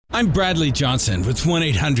I'm Bradley Johnson with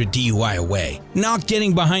 1-800-DUI-AWAY. Not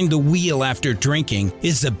getting behind the wheel after drinking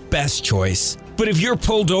is the best choice. But if you're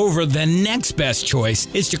pulled over, the next best choice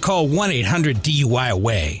is to call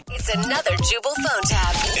 1-800-DUI-AWAY. It's another Jubal phone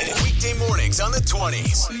tab. Weekday mornings on the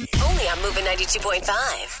 20s. Only on Moving 92.5.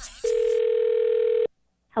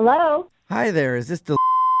 Hello? Hi there. Is this the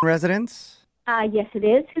residence? Yes, it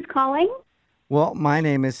is. Who's calling? Well, my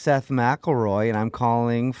name is Seth McElroy, and I'm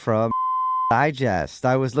calling from Digest.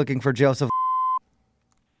 I was looking for Joseph.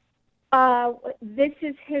 This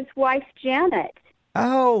is his wife, Janet.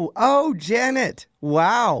 Oh, Janet.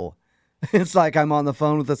 Wow. It's like I'm on the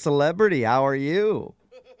phone with a celebrity. How are you?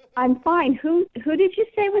 I'm fine. Who did you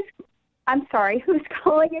say was... I'm sorry, who's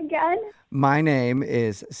calling again? My name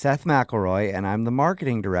is Seth McElroy, and I'm the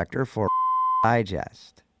marketing director for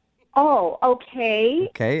Digest. Oh, okay.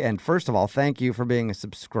 Okay, and first of all, thank you for being a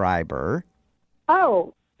subscriber.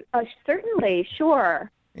 Oh, certainly,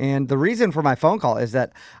 sure. And the reason for my phone call is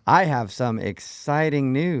that I have some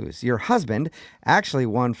exciting news. Your husband actually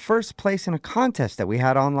won first place in a contest that we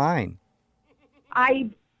had online. I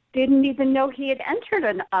didn't even know he had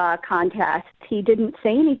entered a contest. He didn't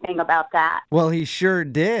say anything about that. Well, he sure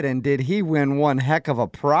did. And did he win one heck of a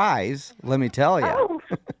prize? Let me tell you. Oh,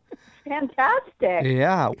 fantastic.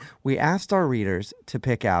 Yeah. We asked our readers to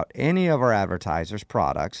pick out any of our advertisers'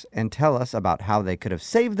 products and tell us about how they could have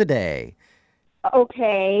saved the day.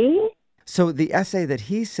 Okay. So the essay that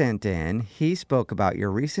he sent in, he spoke about your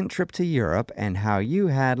recent trip to Europe and how you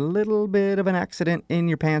had a little bit of an accident in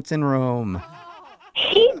your pants in Rome.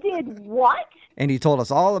 He did what? And he told us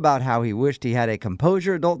all about how he wished he had a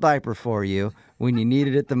Composure adult diaper for you when you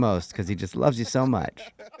needed it the most because he just loves you so much.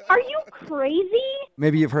 Are you crazy?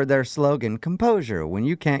 Maybe you've heard their slogan, Composure. When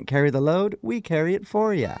you can't carry the load, we carry it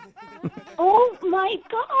for you. Oh, my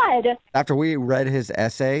God. After we read his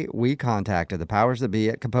essay, we contacted the powers that be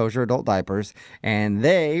at Composure Adult Diapers, and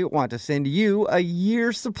they want to send you a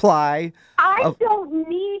year's supply. I don't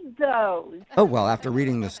need those. Oh, well, after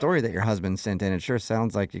reading the story that your husband sent in, it sure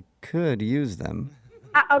sounds like you could use them.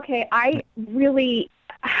 Okay,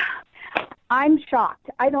 I'm shocked.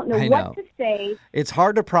 I don't know what to say. It's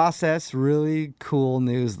hard to process really cool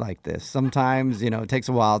news like this. Sometimes, it takes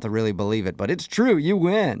a while to really believe it, but it's true. You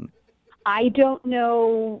win. I don't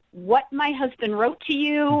know what my husband wrote to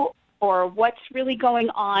you or what's really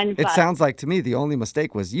going on. It sounds like to me the only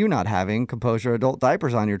mistake was you not having Composure adult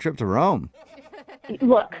diapers on your trip to Rome.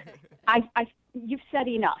 Look, you've said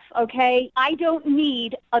enough, okay? I don't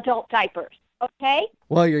need adult diapers, okay?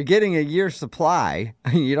 Well, you're getting a year's supply.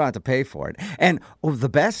 You don't have to pay for it. And the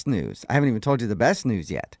best news, I haven't even told you the best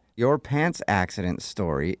news yet. Your pants accident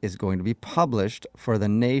story is going to be published for the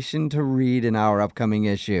nation to read in our upcoming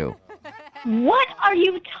issue. What are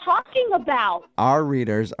you talking about? Our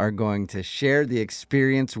readers are going to share the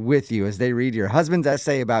experience with you as they read your husband's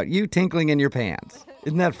essay about you tinkling in your pants.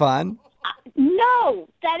 Isn't that fun? No,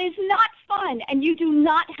 that is not fun. And you do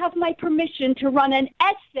not have my permission to run an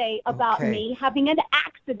essay about me having an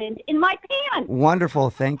accident in my pants. Wonderful.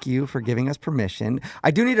 Thank you for giving us permission. I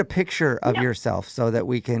do need a picture of yourself so that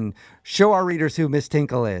we can show our readers who Miss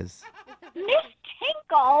Tinkle is. Miss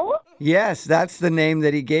Tinkle? Yes, that's the name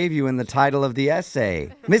that he gave you in the title of the essay.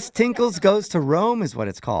 Miss Tinkles Goes to Rome is what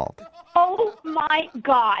it's called. Oh, my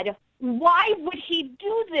God. Why would he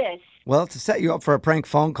do this? Well, to set you up for a prank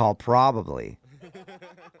phone call, probably.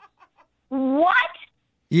 What?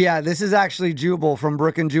 Yeah, this is actually Jubal from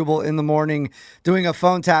Brook and Jubal in the Morning doing a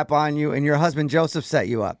phone tap on you, and your husband Joseph set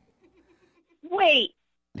you up. Wait.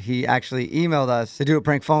 He actually emailed us to do a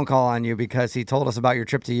prank phone call on you because he told us about your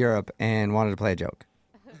trip to Europe and wanted to play a joke.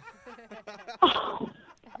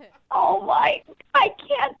 Oh my, I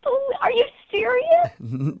can't believe, are you serious?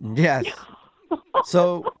 Yes.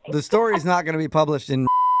 So the story is not going to be published in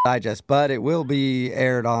Digest, but it will be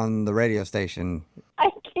aired on the radio station. I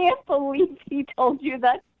can't believe he told you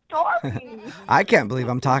that story. I can't believe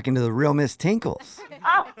I'm talking to the real Miss Tinkles.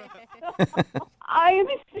 I am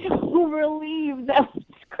so relieved. That was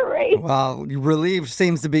great. Well, relieved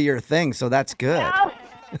seems to be your thing, so that's good.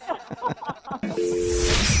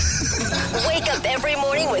 Wake up every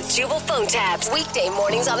morning with Jubal phone tabs. Weekday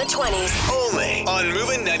mornings on the 20s. Only on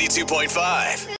Moving 92.5.